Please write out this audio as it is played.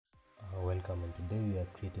welcome, and today we are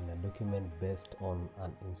creating a document based on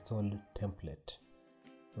an installed template.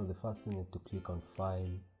 So the first thing is to click on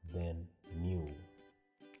File, then New.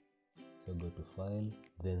 So go to File,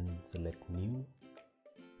 then select New,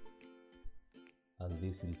 and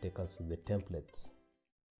this will take us to the templates.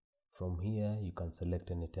 From here you can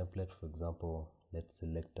select any template. For example, let's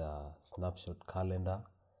select a snapshot calendar,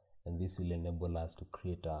 and this will enable us to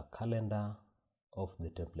create a calendar of the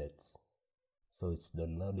templates. So it's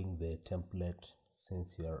downloading the template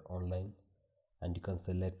since you are online, and you can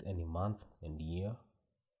select any month and year.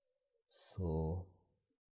 So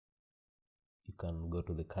you can go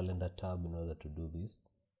to the calendar tab in order to do this.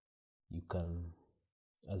 You can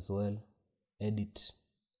as well edit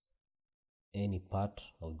any part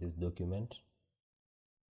of this document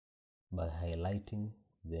by highlighting,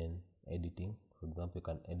 then editing. For example, you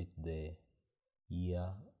can edit the year,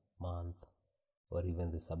 month, or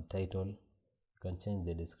even the subtitle. You can change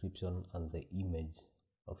the description and the image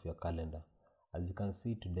of your calendar. As you can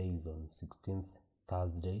see, today is on 16th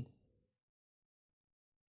Thursday,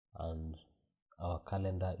 and our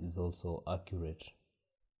calendar is also accurate.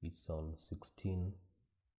 It's on 16th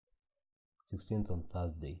on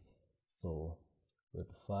Thursday. So go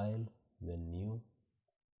to File, then New. You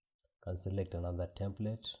can select another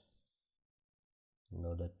template in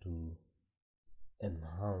order to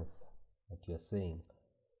enhance what you're saying.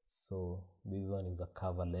 So this one is a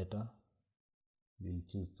cover letter. We'll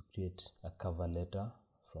choose to create a cover letter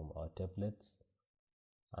from our templates,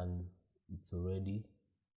 and it's already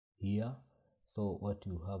here. So what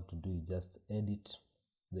you have to do is just edit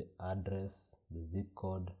the address, the zip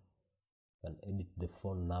code, and edit the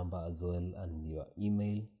phone number as well, and your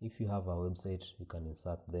email. If you have a website, you can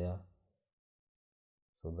insert there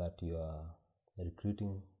so that your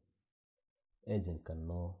recruiting agent can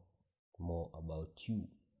know more about you.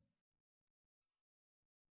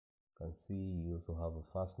 You can see you also have a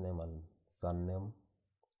first name and surname.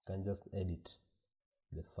 You can just edit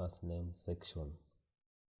the first name section.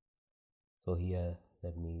 So here,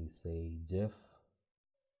 let me say Jeff,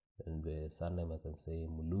 and the surname I can say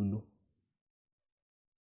Mululu.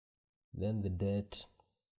 Then the date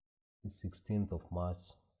is 16th of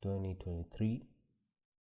March 2023.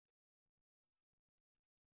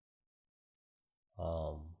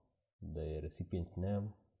 The recipient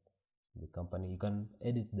name, the company. You can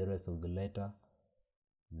edit the rest of the letter,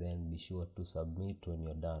 then be sure to submit when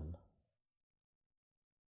you're done.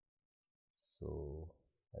 So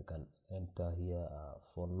I can enter here a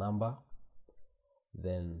phone number,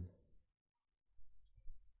 then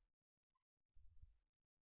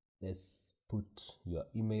let's put your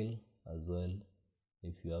email as well,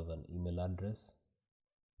 if you have an email address,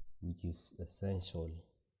 which is essential.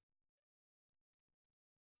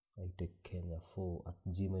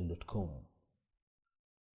 itakenya4@gmail.com.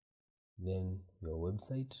 Then your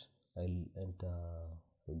website, I'll enter,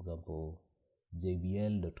 for example,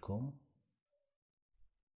 jbl.com.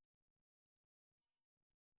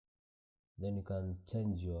 Then you can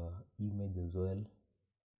change your image as well.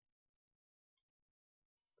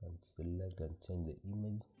 You can select and change the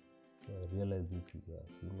image. So I realize this is a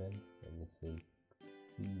female. Let me say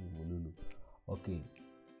C Mululu. Okay,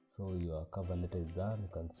 so your cover letter is done. You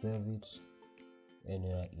can save it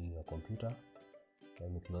anywhere in your computer.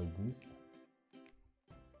 Let me close this.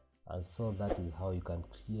 And so that is how you can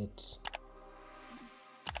create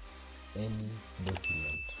any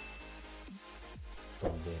document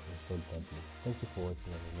from the installed template. Thank you for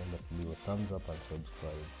watching, and remember to leave a thumbs up and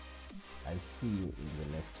subscribe. I'll see you in the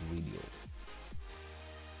next video.